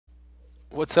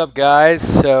What's up, guys?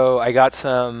 So I got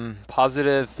some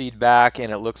positive feedback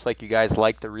and it looks like you guys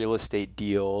like the real estate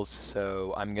deals.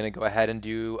 So I'm going to go ahead and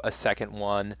do a second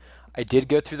one. I did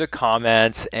go through the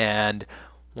comments, and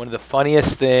one of the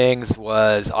funniest things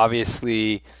was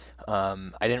obviously I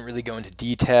didn't really go into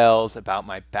details about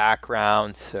my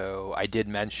background. So I did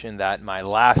mention that my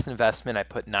last investment I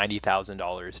put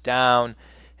 $90,000 down,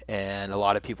 and a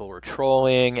lot of people were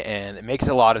trolling, and it makes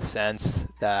a lot of sense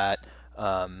that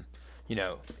um,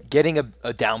 getting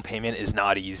a down payment is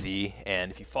not easy.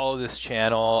 And if you follow this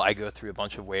channel, I go through a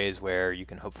bunch of ways where you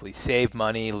can hopefully save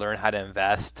money, learn how to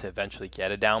invest to eventually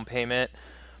get a down payment.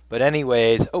 But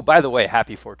anyways, oh, by the way,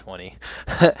 happy 420.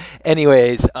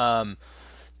 Anyways, the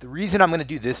reason I'm going to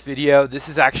do this video, this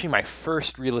is actually my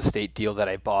first real estate deal that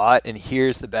I bought. And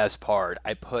here's the best part.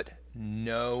 I put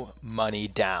no money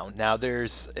down. Now,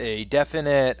 there's a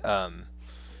definite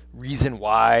reason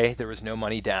why there was no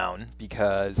money down,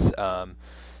 because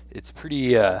it's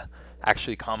pretty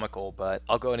actually comical, but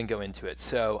I'll go ahead and go into it.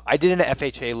 So I did an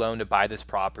FHA loan to buy this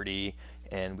property,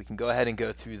 and we can go ahead and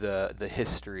go through the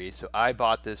history. So I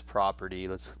bought this property.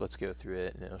 Let's go through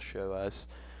it, and it'll show us.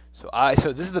 So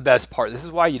this is the best part. This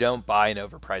is why you don't buy in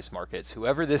overpriced markets.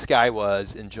 Whoever this guy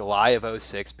was in July of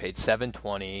 '06 paid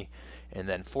 $720, and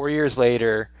then 4 years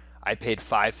later I paid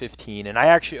 $515, and I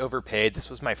actually overpaid. This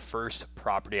was my first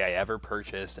property I ever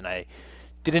purchased, and I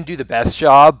didn't do the best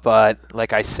job, but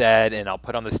like I said, and I'll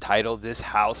put on this title, this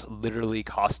house literally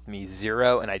cost me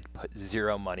zero, and I put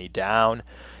zero money down.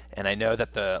 And I know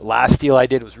that the last deal I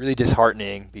did was really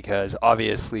disheartening, because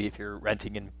obviously if you're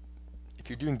renting and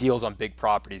if you're doing deals on big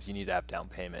properties, you need to have down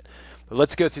payment. But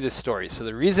let's go through this story. So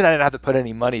the reason I didn't have to put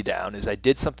any money down is I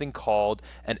did something called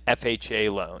an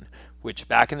FHA loan, which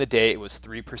back in the day it was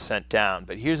 3% down.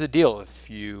 But here's the deal: if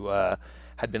you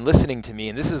had been listening to me,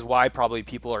 and this is why probably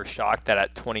people are shocked that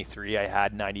at 23 I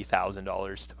had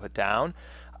 $90,000 to put down.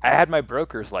 I had my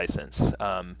broker's license.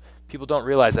 People don't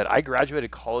realize that I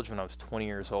graduated college when I was 20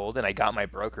 years old, and I got my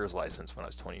broker's license when I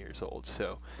was 20 years old.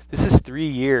 So this is 3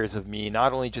 years of me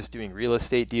not only just doing real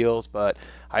estate deals, but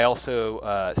I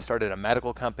also started a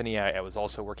medical company. I was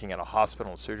also working at a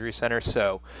hospital and surgery center.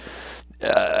 So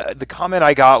the comment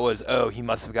I got was, oh, he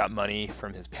must have got money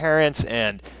from his parents.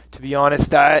 And to be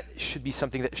honest, that should be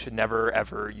something that should never,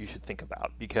 ever you should think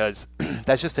about, because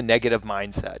that's just a negative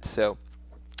mindset. So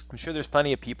I'm sure there's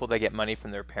plenty of people that get money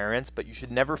from their parents, but you should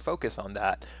never focus on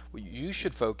that. What you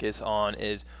should focus on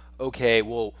is, okay,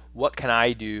 well, what can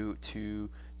I do to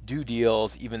do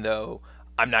deals even though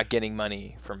I'm not getting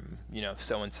money from,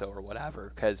 so-and-so or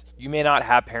whatever? Because you may not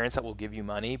have parents that will give you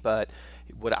money, but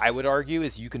what I would argue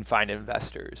is you can find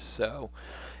investors. So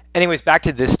anyways, back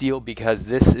to this deal, because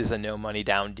this is a no money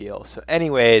down deal. So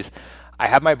anyways, I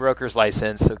have my broker's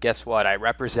license, so guess what? I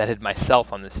represented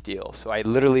myself on this deal. So I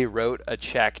literally wrote a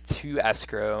check to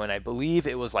escrow, and I believe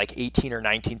it was like 18 or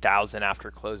 19,000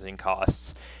 after closing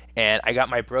costs, and I got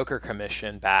my broker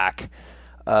commission back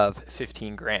of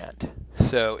 15 grand.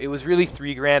 So it was really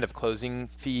 3 grand of closing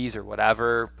fees or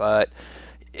whatever, but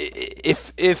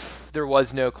if there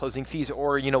was no closing fees,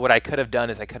 or what I could have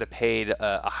done is I could have paid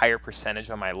a higher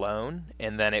percentage on my loan,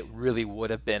 and then it really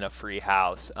would have been a free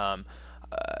house.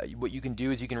 What you can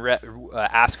do is you can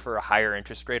ask for a higher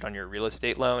interest rate on your real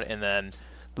estate loan, and then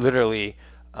literally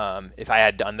if I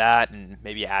had done that and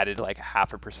maybe added like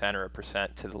 0.5% or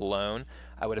 1% to the loan,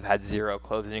 I would have had zero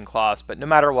closing costs. But no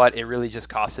matter what, it really just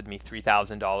costed me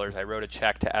 $3,000. I wrote a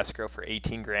check to escrow for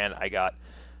 18 grand. I got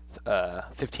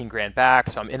 15 grand back,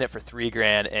 so I'm in it for 3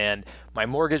 grand, and my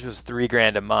mortgage was 3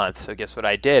 grand a month. So guess what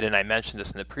I did, and I mentioned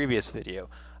this in the previous video,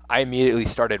 I immediately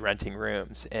started renting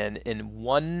rooms, and in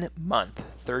 1 month,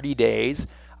 30 days,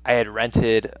 I had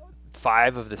rented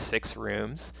 5 of the 6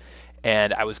 rooms,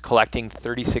 and I was collecting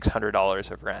 $3,600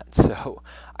 of rent. So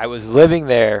I was living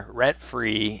there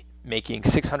rent-free, making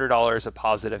 $600 of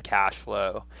positive cash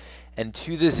flow. And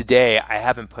to this day, I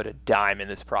haven't put a dime in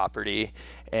this property.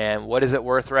 And what is it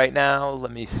worth right now?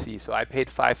 Let me see. So I paid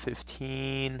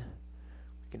 $515. You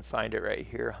can find it right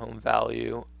here, home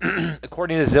value.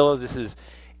 According to Zillow, this is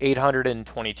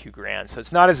 822 grand. So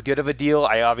it's not as good of a deal.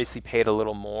 I obviously paid a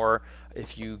little more.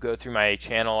 If you go through my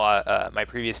channel, my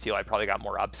previous deal, I probably got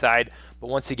more upside. But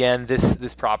once again,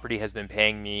 this property has been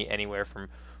paying me anywhere from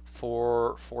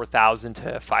 $4,000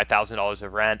 to $5,000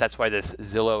 of rent. That's why this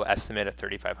Zillow estimate of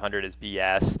 3,500 is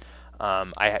BS.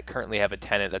 I currently have a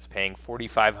tenant that's paying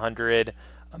 $4,500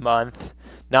 a month.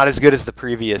 Not as good as the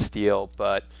previous deal,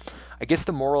 but I guess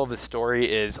the moral of the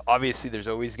story is, obviously there's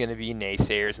always going to be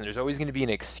naysayers, and there's always going to be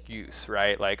an excuse,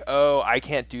 right? Like, oh, I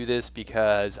can't do this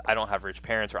because I don't have rich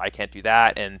parents, or I can't do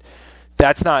that. And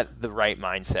That's not the right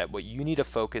mindset. What you need to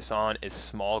focus on is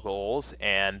small goals,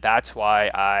 and that's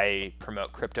why I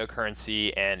promote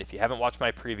cryptocurrency. And if you haven't watched my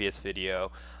previous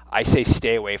video, I say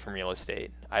stay away from real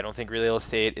estate. I don't think real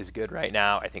estate is good right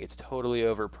now. I think it's totally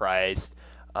overpriced.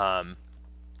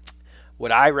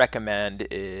 What I recommend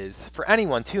is for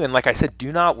anyone too, and like I said,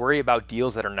 do not worry about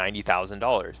deals that are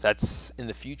 $90,000. That's in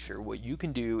the future. What you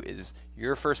can do is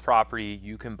your first property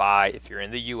you can buy if you're in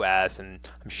the US, and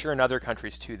I'm sure in other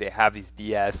countries too, they have these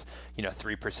BS,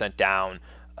 3% down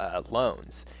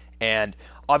loans. And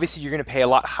obviously you're going to pay a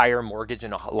lot higher mortgage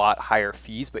and a lot higher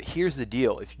fees, but here's the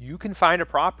deal. If you can find a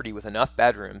property with enough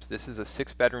bedrooms, this is a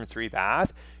 6-bedroom,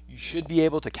 3-bath, you should be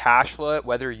able to cash flow it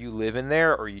whether you live in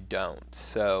there or you don't.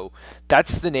 So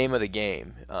that's the name of the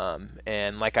game.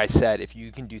 And like I said, if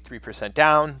you can do 3%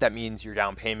 down, that means your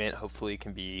down payment hopefully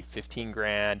can be 15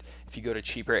 grand. If you go to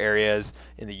cheaper areas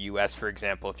in the US, for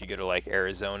example, if you go to like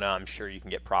Arizona, I'm sure you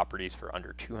can get properties for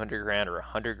under 200 grand or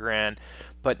 100 grand.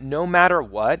 But no matter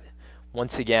what,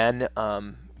 once again,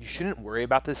 you shouldn't worry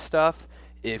about this stuff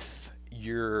if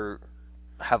you're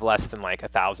have less than like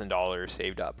 $1,000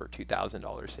 saved up or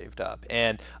 $2,000 saved up.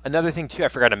 And another thing too I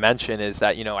forgot to mention is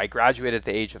that I graduated at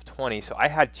the age of 20, so I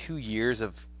had 2 years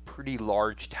of pretty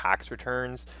large tax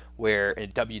returns where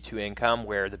in W-2 income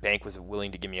where the bank was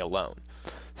willing to give me a loan.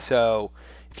 So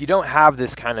if you don't have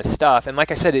this kind of stuff, and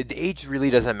like I said, age really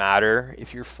doesn't matter.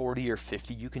 If you're 40 or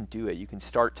 50, you can do it. You can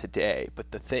start today. But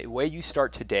the way you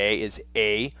start today is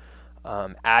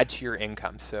add to your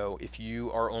income. So if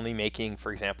you are only making,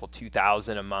 for example,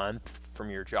 $2,000 a month from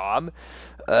your job,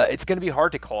 it's going to be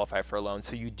hard to qualify for a loan.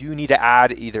 So you do need to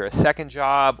add either a second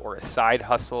job or a side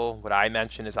hustle. What I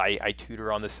mentioned is I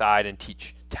tutor on the side and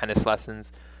teach tennis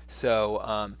lessons.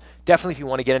 So definitely if you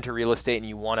want to get into real estate and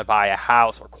you want to buy a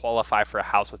house or qualify for a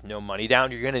house with no money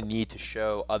down, you're going to need to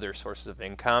show other sources of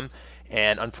income.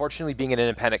 And unfortunately, being an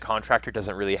independent contractor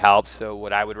doesn't really help. So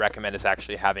what I would recommend is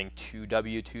actually having 2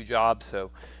 W-2 jobs.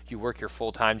 So you work your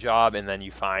full-time job and then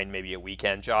you find maybe a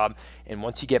weekend job. And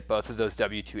once you get both of those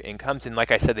W-2 incomes, and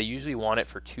like I said, they usually want it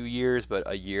for 2 years, but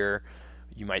a year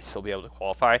you might still be able to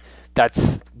qualify.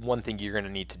 That's one thing you're going to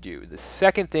need to do. The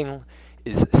second thing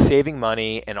is saving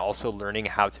money and also learning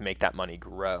how to make that money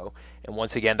grow. And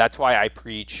once again, that's why I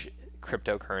preach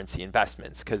cryptocurrency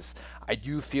investments, because I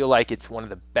do feel like it's one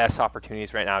of the best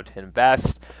opportunities right now to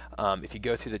invest. If you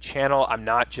go through the channel, I'm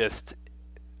not just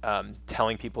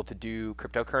telling people to do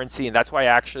cryptocurrency, and that's why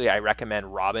I recommend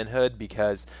Robinhood,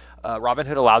 because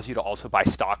Robinhood allows you to also buy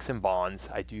stocks and bonds.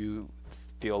 I do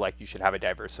feel like you should have a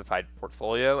diversified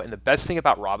portfolio, and the best thing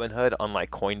about Robinhood,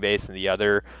 unlike Coinbase and the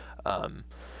other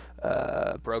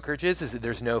brokerages, is that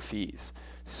there's no fees.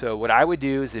 So what I would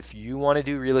do is if you want to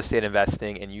do real estate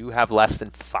investing and you have less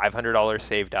than $500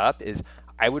 saved up, is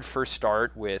I would first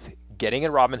start with getting a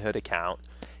Robinhood account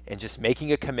and just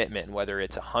making a commitment, whether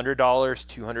it's $100,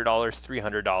 $200,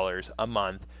 $300 a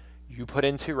month, you put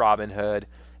into Robinhood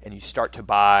and you start to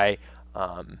buy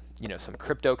some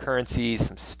cryptocurrencies,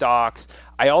 some stocks.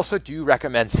 I also do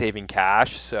recommend saving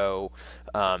cash. So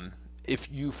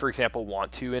if you, for example,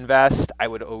 want to invest, I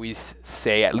would always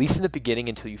say, at least in the beginning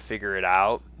until you figure it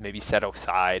out, maybe set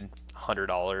aside $100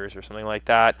 or something like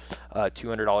that,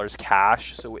 $200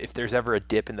 cash. So if there's ever a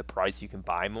dip in the price, you can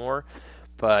buy more.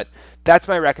 But that's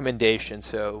my recommendation.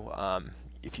 So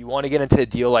if you want to get into a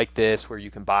deal like this where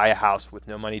you can buy a house with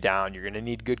no money down, you're going to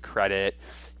need good credit.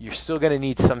 You're still going to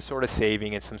need some sort of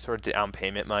saving and some sort of down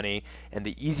payment money. And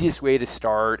the easiest way to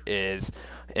start is,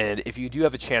 and if you do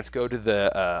have a chance, go to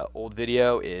the old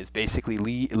video, is basically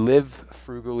live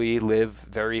frugally, live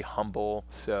very humble.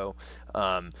 So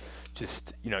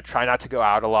just, try not to go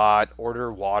out a lot,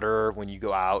 order water when you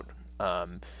go out.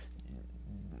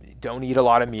 Don't eat a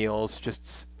lot of meals,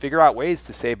 just figure out ways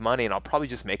to save money, and I'll probably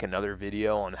just make another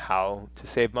video on how to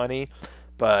save money.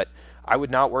 But I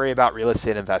would not worry about real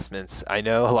estate investments. I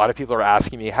know a lot of people are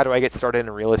asking me, how do I get started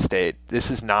in real estate? This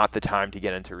is not the time to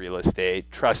get into real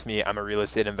estate. Trust me, I'm a real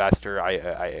estate investor.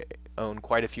 I own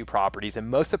quite a few properties, and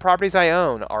most of the properties I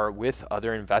own are with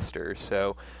other investors.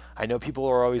 So I know people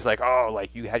are always like, oh,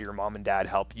 like you had your mom and dad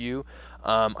help you.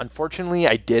 Unfortunately,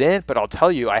 I didn't, but I'll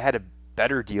tell you, I had a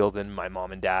better deal than my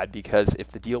mom and dad, because if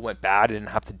the deal went bad, I didn't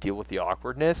have to deal with the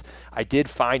awkwardness. I did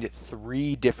find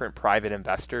 3 different private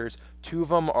investors. 2 of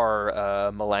them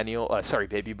are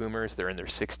baby boomers. They're in their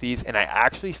 60s, and I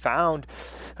actually found,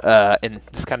 and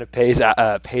this kind of pays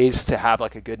to have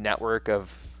like a good network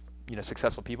of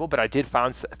successful people, but I did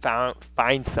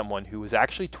find someone who was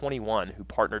actually 21 who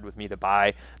partnered with me to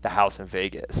buy the house in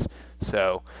Vegas.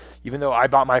 So even though I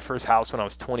bought my first house when I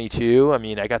was 22, I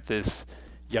mean, I got this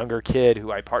younger kid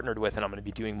who I partnered with, and I'm going to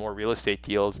be doing more real estate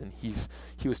deals. And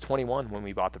he was 21 when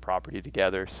we bought the property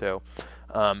together. So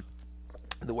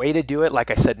the way to do it, like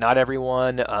I said, not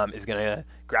everyone is going to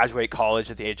graduate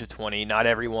college at the age of 20. Not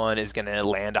everyone is going to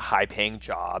land a high-paying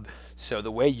job. So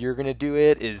the way you're going to do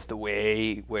it is the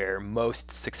way where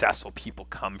most successful people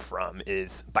come from,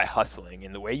 is by hustling.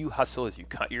 And the way you hustle is you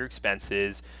cut your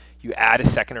expenses, you add a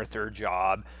second or third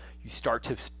job, you start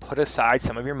to put aside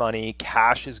some of your money.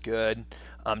 Cash is good.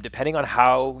 Depending on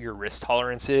how your risk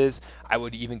tolerance is, I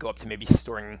would even go up to maybe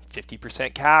storing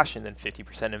 50% cash and then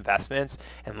 50% investments.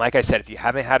 And like I said, if you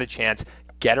haven't had a chance,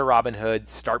 get a Robinhood,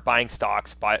 start buying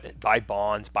stocks, buy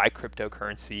bonds, buy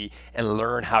cryptocurrency, and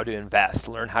learn how to invest.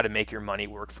 Learn how to make your money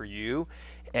work for you.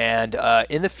 And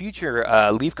in the future,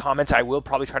 leave comments. I will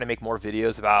probably try to make more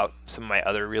videos about some of my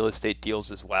other real estate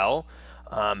deals as well.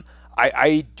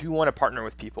 I do want to partner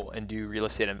with people and do real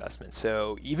estate investments.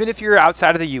 So even if you're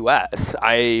outside of the US,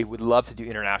 I would love to do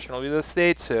international real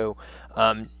estate. So,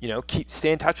 you know,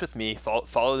 stay in touch with me,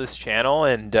 follow this channel,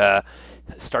 and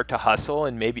start to hustle,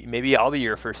 and maybe I'll be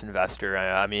your first investor.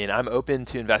 I mean, I'm open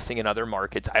to investing in other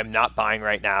markets. I'm not buying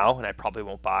right now, and I probably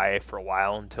won't buy for a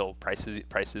while until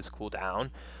prices cool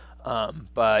down.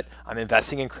 But I'm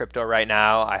investing in crypto right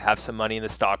now. I have some money in the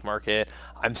stock market.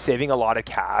 I'm saving a lot of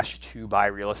cash to buy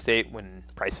real estate when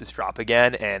prices drop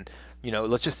again. And, you know,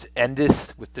 let's just end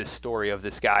this with this story of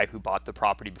this guy who bought the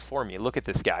property before me. Look at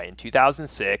this guy in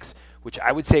 2006, which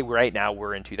I would say right now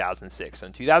we're in 2006. So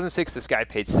in 2006, this guy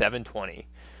paid $720.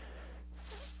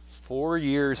 4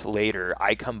 years later,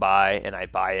 I come by and I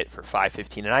buy it for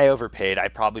 $515, and I overpaid. I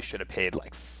probably should have paid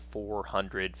like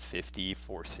 $450,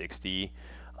 $460.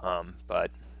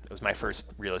 But it was my first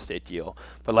real estate deal.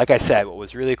 But like I said, what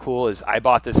was really cool is I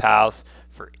bought this house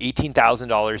for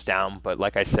 $18,000 down. But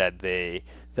like I said,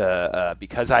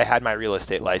 because I had my real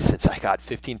estate license, I got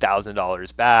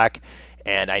 $15,000 back,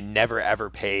 and I never ever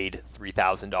paid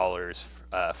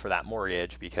 $3,000 for that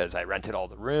mortgage because I rented all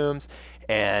the rooms.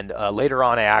 And later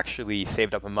on, I actually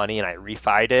saved up money and I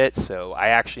refied it. So I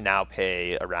actually now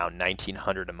pay around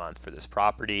 $1,900 a month for this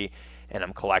property, and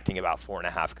I'm collecting about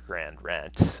 $4,500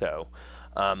 rent. So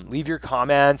leave your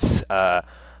comments.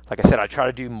 Like I said, I try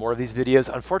to do more of these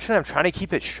videos. Unfortunately, I'm trying to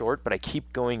keep it short, but I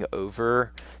keep going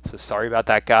over. So sorry about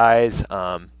that, guys.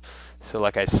 So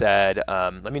like I said,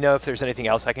 let me know if there's anything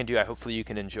else I can do. Hopefully you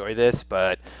can enjoy this.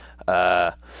 But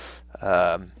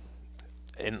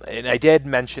and I did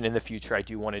mention in the future I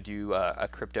do want to do a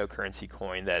cryptocurrency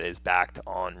coin that is backed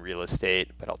on real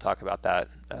estate, but I'll talk about that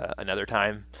another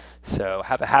time. So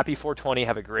have a happy 420,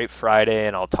 have a great Friday,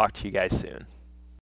 and I'll talk to you guys soon.